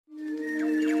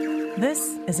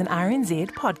This is an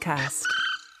RNZ podcast.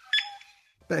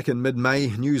 Back in mid-May,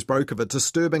 news broke of a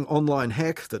disturbing online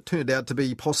hack that turned out to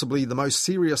be possibly the most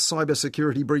serious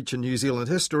cybersecurity breach in New Zealand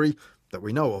history, that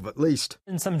we know of at least.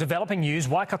 In some developing news,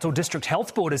 Waikato District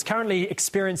Health Board is currently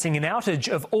experiencing an outage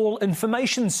of all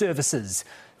information services.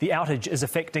 The outage is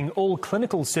affecting all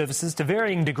clinical services to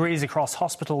varying degrees across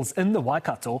hospitals in the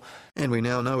Waikato. And we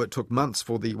now know it took months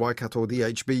for the Waikato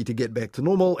DHB to get back to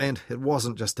normal, and it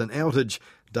wasn't just an outage.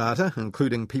 Data,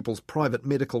 including people's private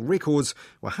medical records,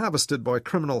 were harvested by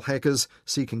criminal hackers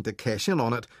seeking to cash in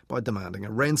on it by demanding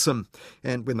a ransom.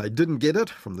 And when they didn't get it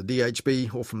from the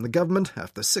DHB or from the government,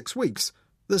 after 6 weeks,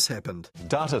 this happened.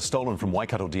 Data stolen from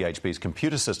Waikato DHB's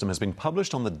computer system has been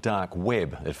published on the dark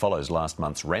web. It follows last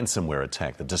month's ransomware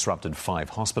attack that disrupted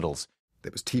 5 hospitals.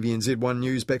 That was TVNZ1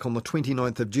 News back on the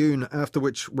 29th of June, after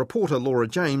which reporter Laura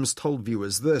James told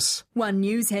viewers this. One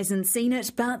News hasn't seen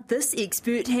it, but this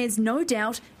expert has no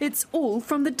doubt it's all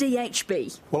from the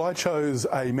DHB. Well, I chose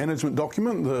a management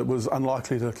document that was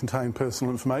unlikely to contain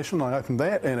personal information. I opened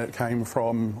that and it came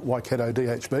from Waikato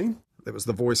DHB. That was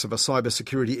the voice of a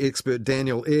cybersecurity expert,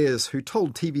 Daniel Ayres, who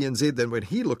told TVNZ that when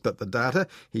he looked at the data,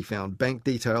 he found bank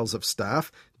details of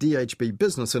staff, DHB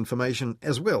business information,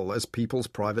 as well as people's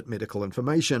private medical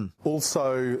information.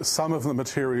 Also, some of the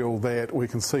material that we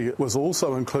can see was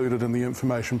also included in the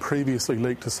information previously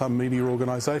leaked to some media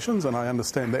organisations, and I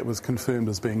understand that was confirmed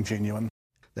as being genuine.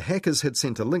 The hackers had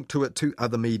sent a link to it to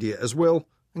other media as well,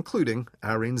 including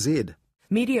RNZ.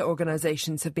 Media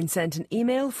organisations have been sent an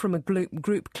email from a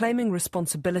group claiming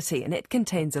responsibility, and it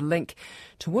contains a link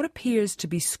to what appears to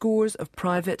be scores of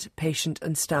private, patient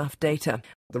and staff data.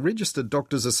 The Registered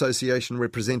Doctors Association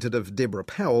representative Deborah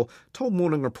Powell told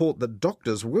Morning Report that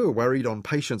doctors were worried on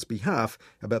patients' behalf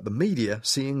about the media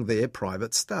seeing their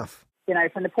private stuff. You know,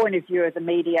 from the point of view of the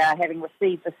media having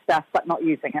received the stuff but not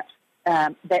using it,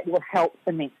 that will help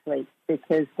immensely,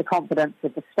 because the confidence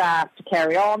of the staff to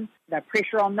carry on, no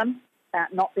pressure on them,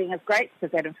 not being as great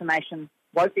because that information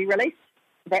won't be released,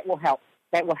 that will help.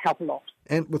 That will help a lot.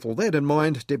 And with all that in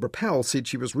mind, Deborah Powell said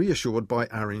she was reassured by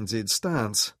RNZ's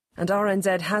stance. And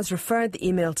RNZ has referred the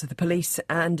email to the police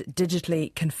and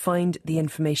digitally confined the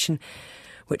information,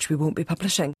 which we won't be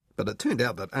publishing. But it turned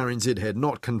out that RNZ had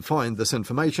not confined this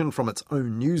information from its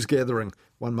own news gathering.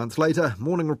 1 month later,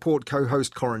 Morning Report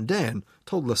co-host Corin Dan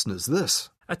told listeners this.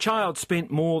 A child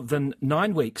spent more than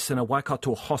 9 weeks in a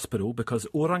Waikato hospital because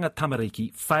Oranga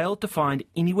Tamariki failed to find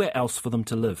anywhere else for them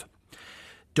to live.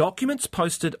 Documents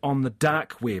posted on the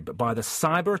dark web by the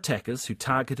cyber attackers who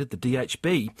targeted the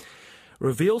DHB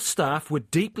reveal staff were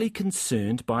deeply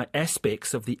concerned by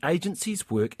aspects of the agency's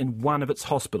work in one of its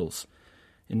hospitals.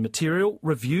 In material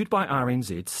reviewed by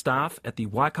RNZ, staff at the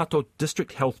Waikato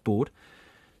District Health Board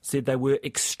said they were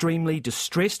extremely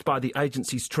distressed by the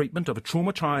agency's treatment of a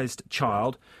traumatised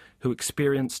child who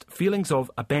experienced feelings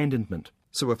of abandonment.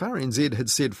 So if RNZ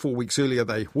had said 4 weeks earlier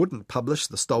they wouldn't publish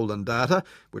the stolen data,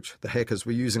 which the hackers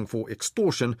were using for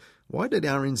extortion, why did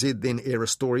RNZ then air a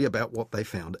story about what they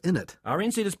found in it?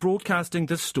 RNZ is broadcasting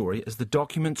this story as the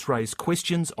documents raise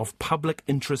questions of public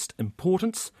interest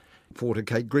importance. Reporter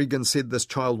Kate Gregan said this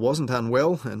child wasn't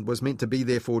unwell and was meant to be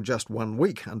there for just 1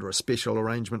 week under a special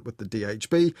arrangement with the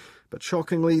DHB, but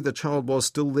shockingly the child was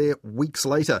still there weeks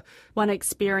later. One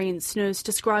experienced nurse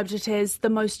described it as the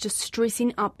most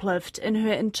distressing uplift in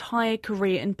her entire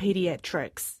career in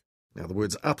paediatrics. Now, the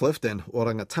words uplift and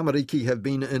Oranga Tamariki have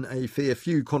been in a fair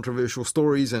few controversial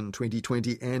stories in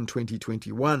 2020 and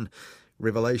 2021.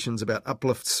 Revelations about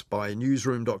uplifts by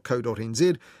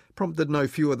newsroom.co.nz prompted no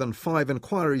fewer than 5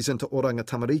 inquiries into Oranga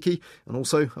Tamariki and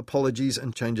also apologies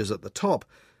and changes at the top.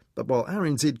 But while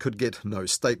RNZ could get no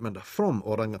statement from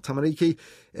Oranga Tamariki,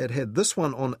 it had this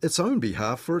one on its own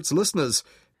behalf for its listeners.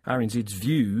 RNZ's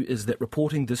view is that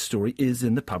reporting this story is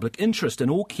in the public interest, and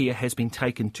all care has been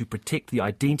taken to protect the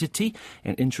identity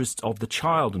and interests of the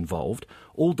child involved.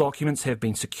 All documents have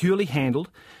been securely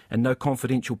handled and no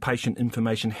confidential patient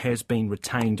information has been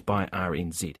retained by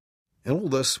RNZ. And all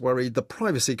this worried the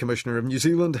Privacy Commissioner of New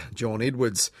Zealand, John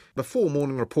Edwards. Before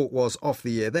Morning Report was off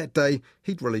the air that day,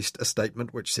 he'd released a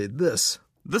statement which said this.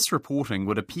 This reporting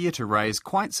would appear to raise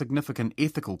quite significant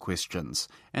ethical questions,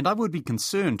 and I would be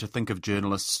concerned to think of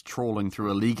journalists trawling through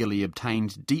illegally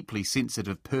obtained, deeply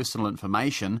sensitive personal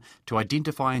information to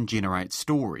identify and generate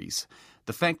stories.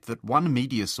 The fact that one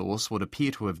media source would appear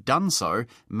to have done so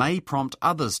may prompt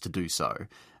others to do so,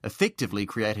 effectively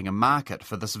creating a market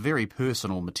for this very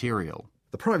personal material.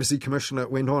 The Privacy Commissioner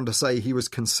went on to say he was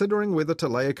considering whether to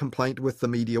lay a complaint with the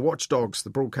media watchdogs, the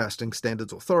Broadcasting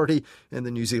Standards Authority and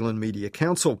the New Zealand Media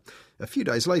Council. A few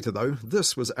days later, though,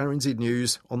 this was RNZ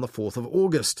News on the 4th of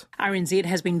August. RNZ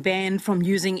has been banned from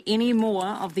using any more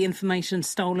of the information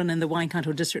stolen in the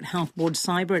Waikato District Health Board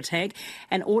cyber attack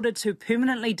and ordered to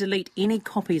permanently delete any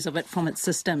copies of it from its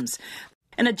systems.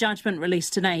 In a judgment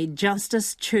released today,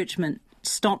 Justice Churchman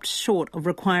stopped short of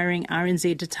requiring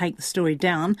RNZ to take the story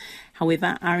down.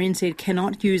 However, RNZ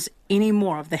cannot use any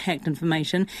more of the hacked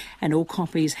information and all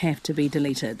copies have to be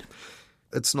deleted.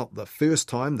 It's not the first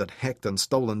time that hacked and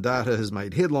stolen data has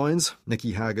made headlines.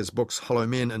 Nikki Hager's books Hollow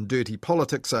Men and Dirty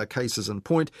Politics are cases in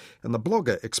point, and the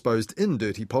blogger exposed in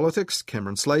Dirty Politics,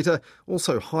 Cameron Slater,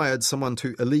 also hired someone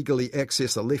to illegally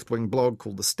access a left-wing blog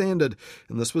called The Standard,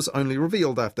 and this was only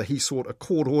revealed after he sought a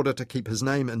court order to keep his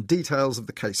name and details of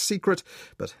the case secret,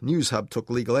 but Newshub took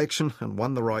legal action and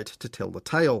won the right to tell the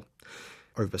tale.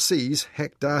 Overseas,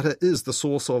 hacked data is the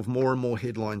source of more and more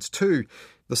headlines too.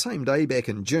 The same day back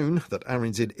in June that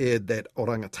RNZ aired that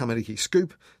Oranga Tamariki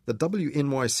scoop, the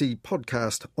WNYC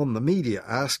podcast On the Media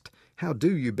asked, how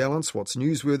do you balance what's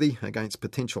newsworthy against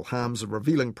potential harms of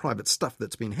revealing private stuff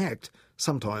that's been hacked,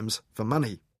 sometimes for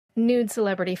money? Nude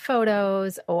celebrity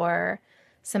photos or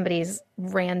somebody's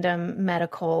random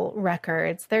medical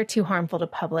records, they're too harmful to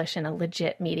publish in a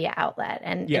legit media outlet,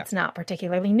 and it's not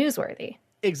particularly newsworthy.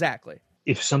 Exactly.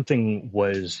 If something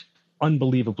was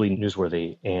unbelievably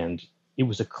newsworthy and it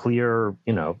was a clear,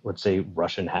 let's say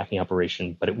Russian hacking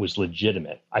operation, but it was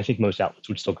legitimate, I think most outlets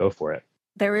would still go for it.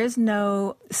 There is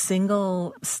no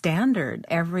single standard.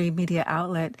 Every media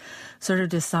outlet sort of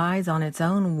decides on its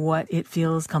own what it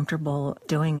feels comfortable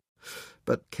doing.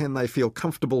 But can they feel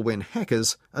comfortable when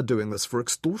hackers are doing this for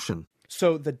extortion?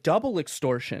 So the double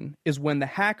extortion is when the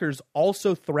hackers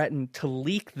also threaten to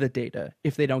leak the data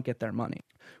if they don't get their money,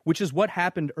 which is what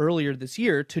happened earlier this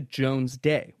year to Jones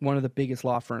Day, one of the biggest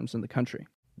law firms in the country.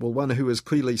 Well, one who is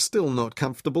clearly still not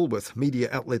comfortable with media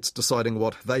outlets deciding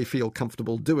what they feel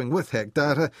comfortable doing with hacked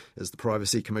data is the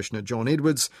Privacy Commissioner John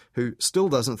Edwards, who still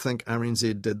doesn't think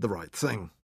RNZ did the right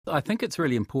thing. I think it's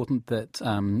really important that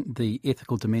the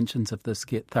ethical dimensions of this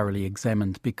get thoroughly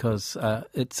examined, because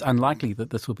it's unlikely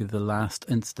that this will be the last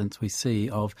instance we see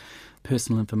of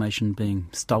personal information being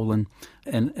stolen,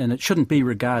 and it shouldn't be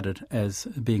regarded as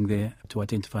being there to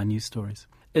identify news stories.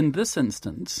 In this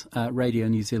instance, Radio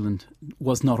New Zealand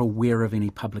was not aware of any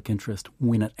public interest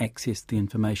when it accessed the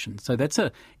information. So that's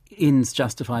a ends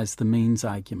justifies the means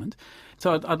argument.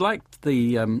 So I'd like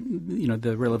the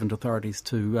relevant authorities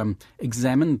to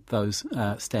examine those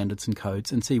standards and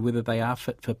codes and see whether they are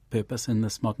fit for purpose in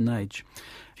this modern age.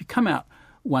 If you come out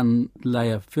one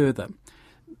layer further,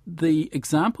 the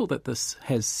example that this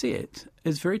has set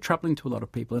is very troubling to a lot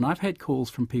of people. And I've had calls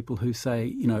from people who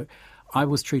say, I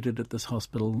was treated at this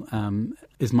hospital.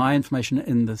 Is my information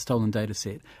in the stolen data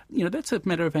set? That's a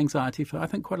matter of anxiety for, I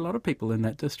think, quite a lot of people in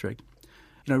that district.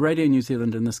 Radio New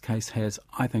Zealand in this case has,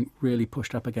 I think, really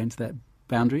pushed up against that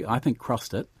boundary, I think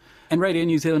crossed it. And Radio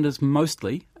New Zealand is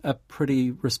mostly a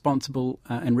pretty responsible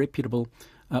and reputable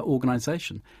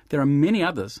organisation. There are many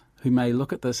others who may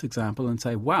look at this example and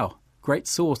say, wow, great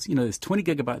source, there's 20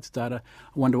 gigabytes of data.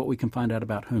 I wonder what we can find out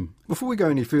about whom. Before we go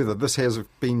any further, this has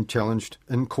been challenged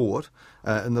in court,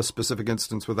 in this specific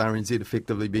instance with RNZ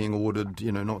effectively being ordered,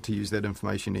 not to use that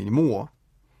information anymore.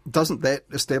 Doesn't that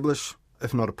establish,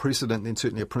 if not a precedent, then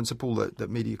certainly a principle that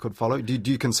media could follow?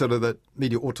 Do you consider that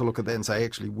media ought to look at that and say,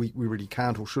 actually, we really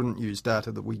can't or shouldn't use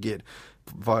data that we get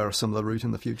via a similar route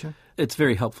in the future? It's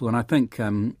very helpful, and I think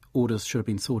orders should have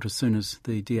been sought as soon as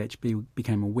the DHB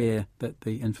became aware that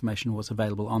the information was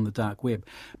available on the dark web.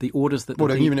 The orders that...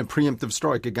 even a preemptive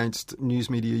strike against news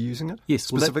media using it? Yes.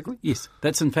 Specifically? Yes.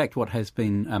 That's in fact what has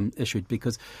been issued,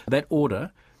 because that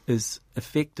order is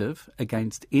effective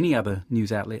against any other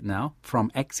news outlet now from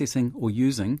accessing or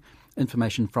using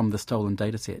information from the stolen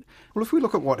data set. Well, if we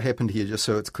look at what happened here, just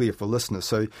so it's clear for listeners,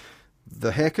 so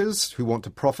the hackers who want to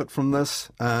profit from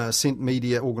this sent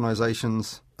media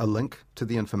organisations a link to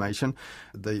the information.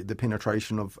 The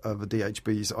penetration of a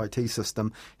DHB's IT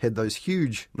system had those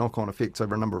huge knock-on effects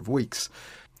over a number of weeks.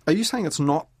 Are you saying it's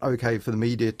not okay for the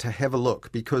media to have a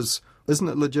look? Because isn't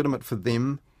it legitimate for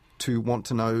them to want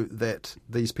to know that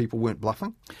these people weren't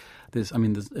bluffing? There's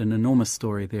an enormous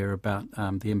story there about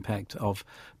the impact of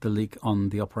the leak on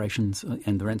the operations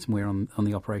and the ransomware on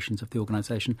the operations of the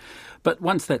organisation. But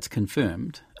once that's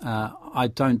confirmed,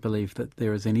 I don't believe that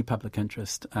there is any public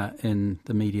interest in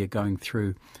the media going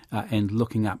through and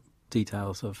looking up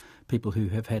details of people who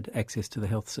have had access to the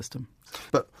health system.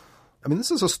 But,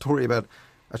 this is a story about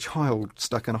a child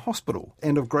stuck in a hospital,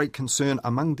 and of great concern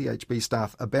among DHB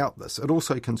staff about this. It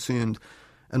also concerned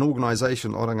an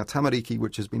organisation, Oranga Tamariki,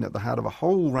 which has been at the heart of a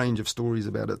whole range of stories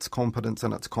about its competence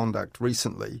and its conduct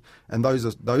recently, and those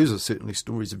are certainly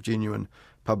stories of genuine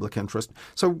public interest.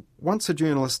 So once a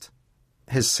journalist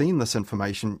has seen this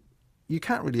information, you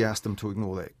can't really ask them to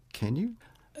ignore that, can you?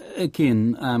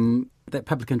 Again, that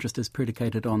public interest is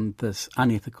predicated on this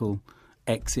unethical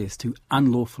access to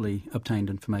unlawfully obtained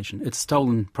information. It's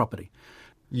stolen property.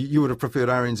 You would have preferred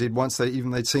RNZ, once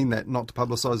they'd seen that, not to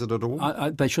publicise it at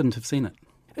all? They shouldn't have seen it.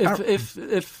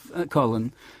 If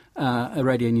Colin, a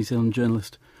Radio New Zealand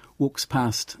journalist, walks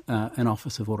past an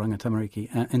office of Oranga Tamariki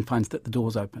and finds that the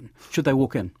door's open, should they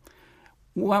walk in?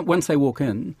 Once they walk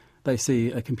in, they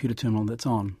see a computer terminal that's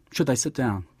on. Should they sit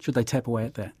down? Should they tap away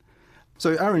at that?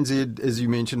 So RNZ, as you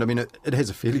mentioned, I mean, it has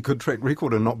a fairly good track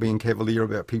record of not being cavalier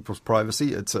about people's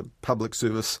privacy. It's a public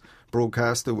service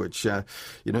broadcaster which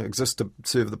exists to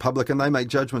serve the public, and they make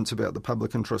judgments about the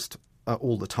public interest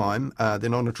all the time.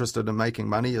 They're not interested in making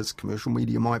money, as commercial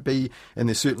media might be, and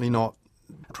they're certainly not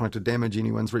trying to damage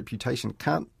anyone's reputation.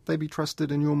 Can't they be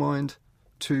trusted, in your mind,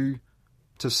 to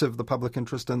serve the public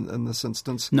interest in this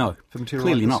instance? No, for material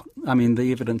clearly like this? not. I mean,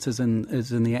 the evidence is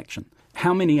in the action.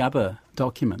 How many other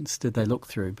documents did they look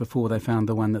through before they found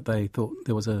the one that they thought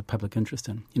there was a public interest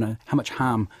in? How much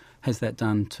harm has that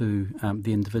done to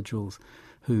the individuals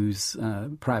whose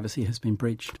privacy has been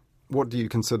breached? What do you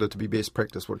consider to be best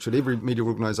practice? What should every media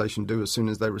organisation do as soon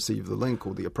as they receive the link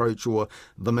or the approach or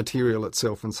the material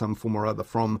itself in some form or other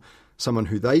from someone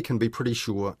who they can be pretty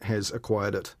sure has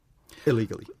acquired it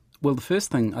illegally? Well, the first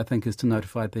thing, I think, is to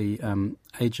notify the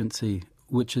agency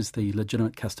which is the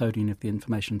legitimate custodian of the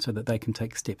information so that they can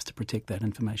take steps to protect that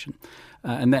information.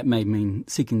 And that may mean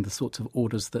seeking the sorts of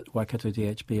orders that Waikato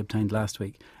DHB obtained last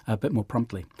week a bit more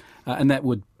promptly. And that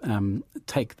would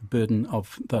take the burden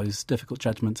of those difficult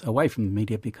judgments away from the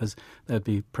media because they would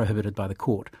be prohibited by the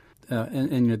court.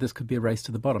 And this could be a race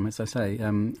to the bottom. As I say,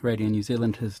 Radio New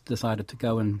Zealand has decided to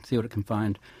go and see what it can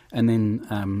find and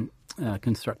then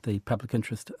construct the public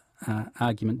interest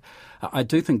argument. I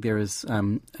do think there is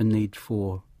a need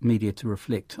for media to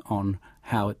reflect on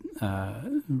how it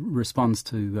responds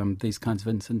to these kinds of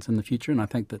incidents in the future, and I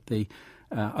think that the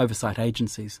oversight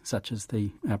agencies, such as the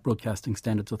Broadcasting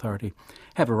Standards Authority,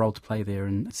 have a role to play there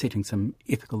in setting some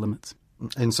ethical limits.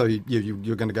 And so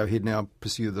you're going to go ahead now,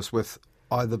 pursue this with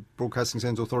either Broadcasting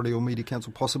Standards Authority or Media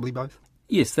Council, possibly both?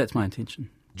 Yes, that's my intention.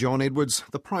 John Edwards,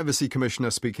 the Privacy Commissioner,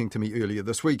 speaking to me earlier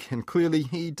this week, and clearly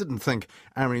he didn't think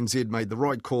RNZ made the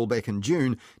right call back in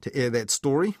June to air that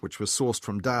story, which was sourced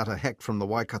from data hacked from the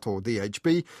Waikato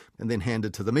DHB and then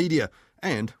handed to the media,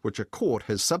 and which a court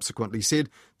has subsequently said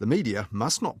the media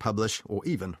must not publish or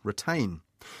even retain.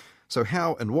 So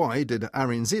how and why did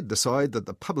RNZ decide that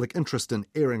the public interest in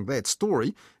airing that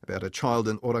story about a child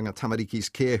in Oranga Tamariki's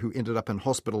care who ended up in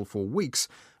hospital for weeks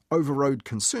overrode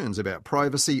concerns about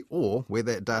privacy or where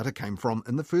that data came from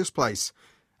in the first place?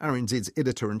 RNZ's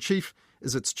editor-in-chief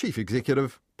is its chief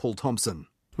executive, Paul Thompson.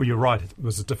 Well, you're right, it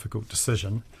was a difficult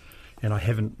decision, and I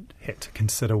haven't had to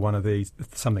consider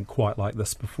something quite like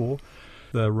this before.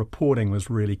 The reporting was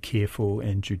really careful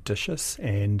and judicious,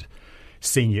 and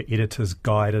senior editors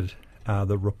guided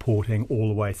the reporting all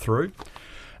the way through.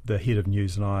 The head of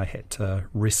news and I had to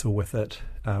wrestle with it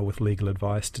with legal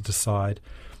advice to decide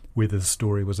whether the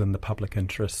story was in the public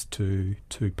interest to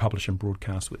publish and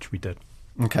broadcast, which we did.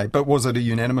 Okay, but was it a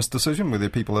unanimous decision? Were there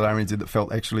people at RNZ that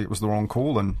felt actually it was the wrong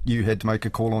call and you had to make a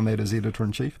call on that as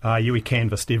editor-in-chief? We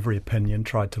canvassed every opinion,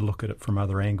 tried to look at it from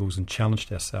other angles and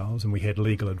challenged ourselves, and we had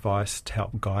legal advice to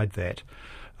help guide that.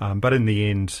 But in the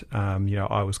end,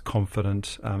 I was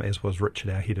confident, as was Richard,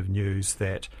 our head of news,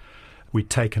 that we'd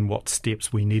taken what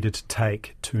steps we needed to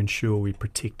take to ensure we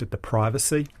protected the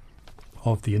privacy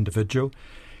of the individual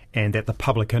and that the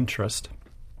public interest,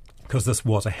 because this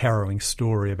was a harrowing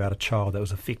story about a child that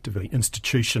was effectively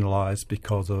institutionalised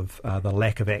because of the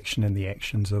lack of action in the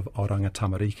actions of Oranga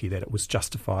Tamariki, that it was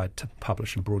justified to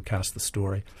publish and broadcast the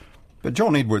story. But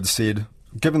John Edwards said,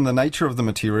 given the nature of the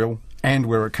material and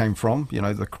where it came from,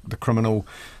 the criminal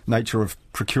nature of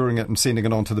procuring it and sending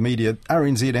it on to the media,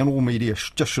 RNZ and all media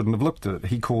just shouldn't have looked at it.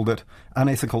 He called it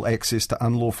unethical access to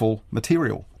unlawful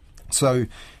material. So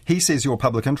he says your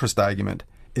public interest argument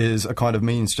is a kind of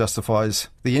means justifies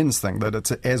the ends thing, that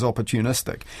it's as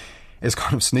opportunistic as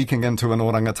kind of sneaking into an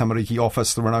Oranga Tamariki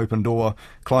office through an open door,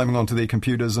 climbing onto their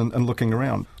computers and looking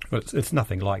around. Well, it's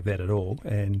nothing like that at all,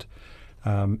 and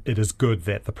it is good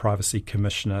that the Privacy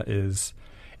Commissioner is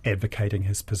advocating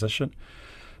his position,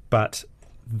 but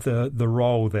the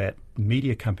role that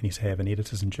media companies have and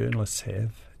editors and journalists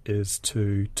have is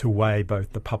to weigh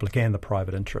both the public and the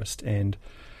private interest, and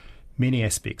many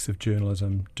aspects of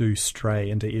journalism do stray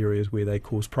into areas where they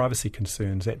cause privacy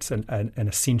concerns. That's an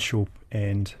essential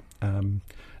and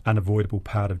unavoidable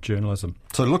part of journalism.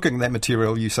 So looking at that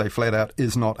material, you say flat out,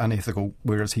 is not unethical,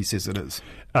 whereas he says it is?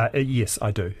 Yes,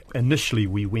 I do. Initially,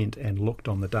 we went and looked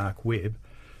on the dark web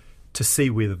to see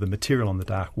whether the material on the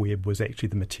dark web was actually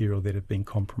the material that had been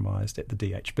compromised at the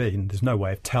DHB, and there's no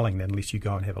way of telling that unless you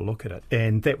go and have a look at it.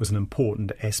 And that was an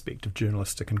important aspect of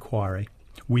journalistic inquiry.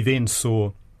 We then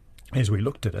saw, as we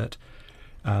looked at it,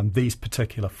 these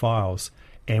particular files,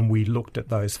 and we looked at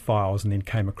those files and then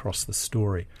came across the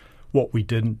story. What we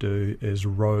didn't do is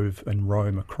rove and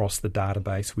roam across the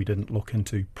database. We didn't look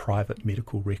into private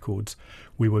medical records.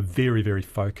 We were very, very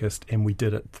focused, and we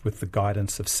did it with the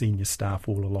guidance of senior staff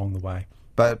all along the way.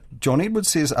 But John Edwards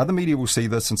says other media will see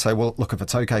this and say, well, look, if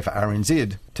it's okay for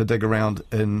RNZ to dig around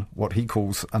in what he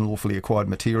calls unlawfully acquired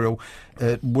material,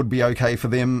 it would be okay for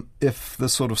them if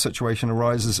this sort of situation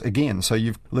arises again. So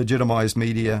you've legitimised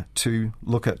media to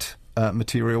look at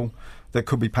material that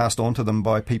could be passed on to them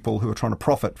by people who are trying to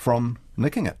profit from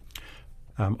nicking it.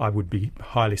 I would be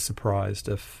highly surprised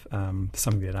if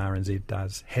something that RNZ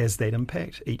does has that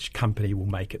impact. Each company will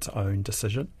make its own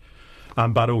decision.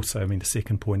 But also, the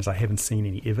second point is I haven't seen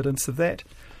any evidence of that.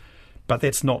 But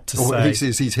that's not to say... He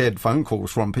says he's had phone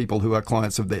calls from people who are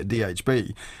clients of that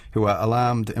DHB who are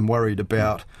alarmed and worried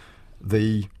about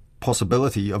the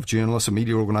possibility of journalists and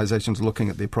media organisations looking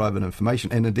at their private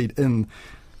information. And indeed, in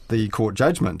the court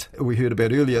judgment we heard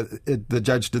about earlier, the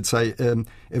judge did say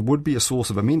it would be a source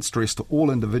of immense stress to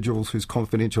all individuals whose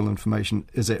confidential information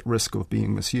is at risk of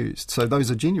being misused. So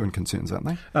those are genuine concerns, aren't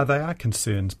they? They are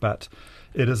concerns, but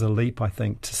it is a leap, I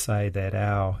think, to say that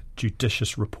our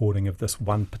judicious reporting of this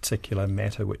one particular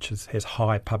matter, which has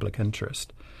high public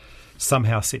interest,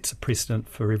 somehow sets a precedent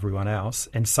for everyone else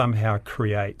and somehow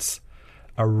creates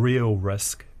a real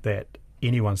risk that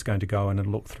anyone's going to go in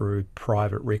and look through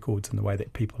private records in the way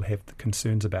that people have the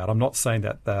concerns about. I'm not saying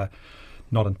that they're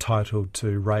not entitled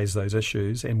to raise those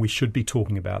issues, and we should be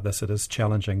talking about this. It is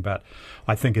challenging, but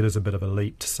I think it is a bit of a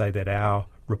leap to say that our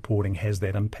reporting has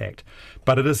that impact.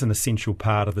 But it is an essential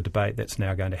part of the debate that's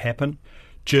now going to happen.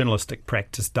 Journalistic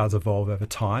practice does evolve over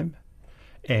time,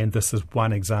 and this is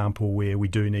one example where we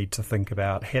do need to think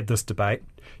about, have this debate,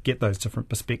 get those different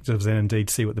perspectives, and indeed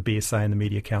see what the BSA and the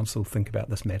Media Council think about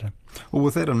this matter. Well,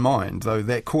 with that in mind, though,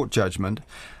 that court judgment,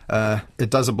 it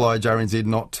does oblige RNZ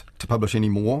not to publish any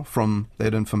more from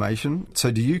that information.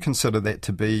 So do you consider that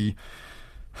to be,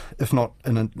 if not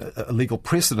a legal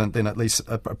precedent, then at least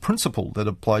a principle that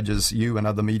obliges you and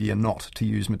other media not to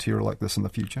use material like this in the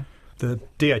future? The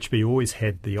DHB always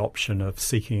had the option of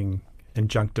seeking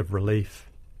injunctive relief,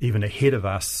 even ahead of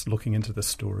us looking into this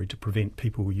story, to prevent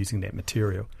people using that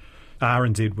material.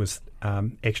 RNZ was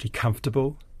actually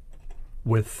comfortable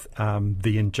with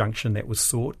the injunction that was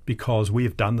sought because we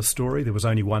have done the story. There was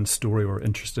only one story we were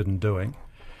interested in doing,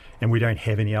 and we don't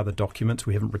have any other documents.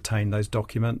 We haven't retained those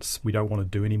documents. We don't want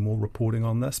to do any more reporting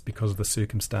on this because of the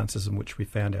circumstances in which we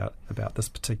found out about this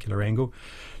particular angle.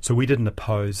 So we didn't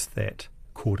oppose that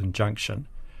court injunction.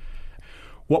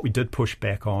 What we did push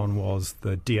back on was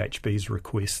the DHB's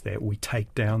request that we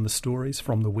take down the stories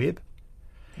from the web.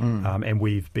 And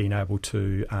we've been able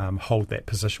to hold that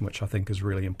position, which I think is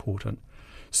really important.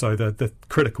 So the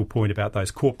critical point about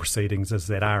those court proceedings is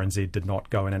that RNZ did not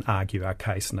go in and argue our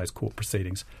case in those court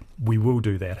proceedings. We will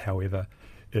do that, however,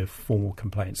 if formal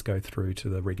complaints go through to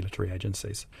the regulatory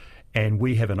agencies. And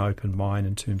we have an open mind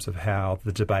in terms of how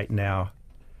the debate now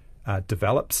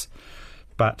develops.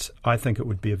 But I think it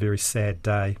would be a very sad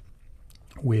day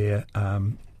where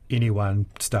anyone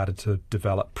started to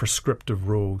develop prescriptive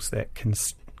rules that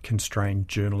constrain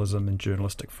journalism and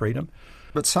journalistic freedom.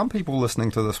 But some people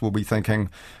listening to this will be thinking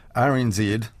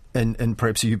RNZ, and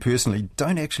perhaps you personally,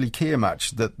 don't actually care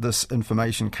much that this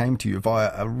information came to you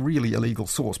via a really illegal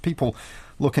source. People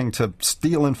looking to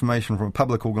steal information from a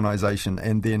public organisation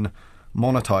and then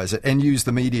monetise it and use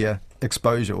the media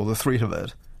exposure or the threat of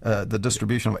it, the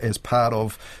distribution of it, as part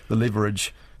of the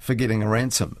leverage for getting a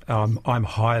ransom. I'm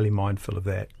highly mindful of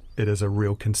that. It is a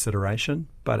real consideration,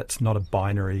 but it's not a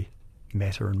binary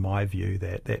matter in my view.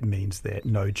 That means that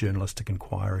no journalistic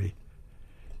inquiry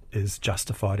is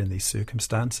justified in these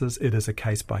circumstances. It is a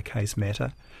case-by-case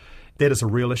matter. That is a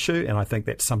real issue, and I think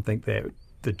that's something that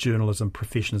the journalism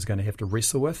profession is going to have to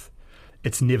wrestle with.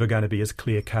 It's never going to be as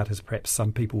clear-cut as perhaps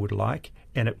some people would like,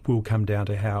 and it will come down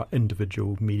to how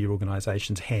individual media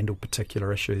organisations handle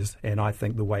particular issues. And I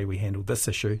think the way we handled this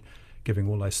issue given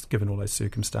all those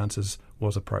circumstances,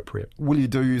 was appropriate. Will you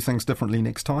do things differently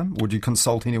next time? Would you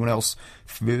consult anyone else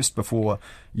first before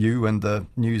you and the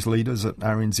news leaders at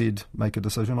RNZ make a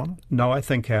decision on it? No, I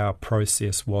think our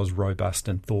process was robust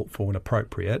and thoughtful and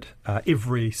appropriate.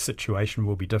 Every situation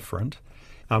will be different.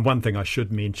 One thing I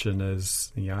should mention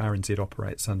is RNZ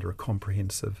operates under a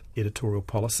comprehensive editorial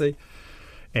policy,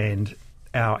 and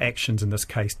our actions in this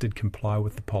case did comply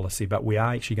with the policy, but we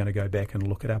are actually going to go back and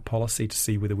look at our policy to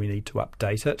see whether we need to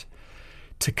update it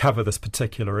to cover this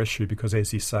particular issue, because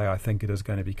as you say, I think it is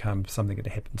going to become something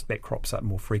that crops up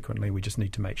more frequently. We just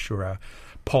need to make sure our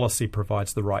policy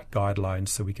provides the right guidelines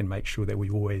so we can make sure that we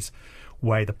always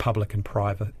weigh the public and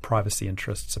privacy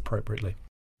interests appropriately.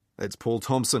 That's Paul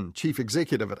Thompson, Chief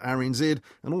Executive at RNZ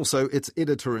and also its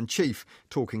Editor-in-Chief,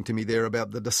 talking to me there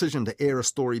about the decision to air a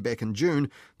story back in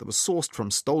June that was sourced from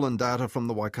stolen data from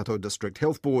the Waikato District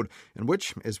Health Board, in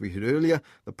which, as we heard earlier,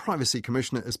 the Privacy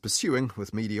Commissioner is pursuing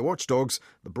with media watchdogs,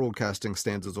 the Broadcasting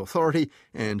Standards Authority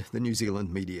and the New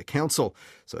Zealand Media Council.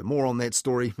 So more on that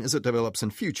story as it develops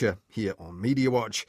in future here on Media Watch.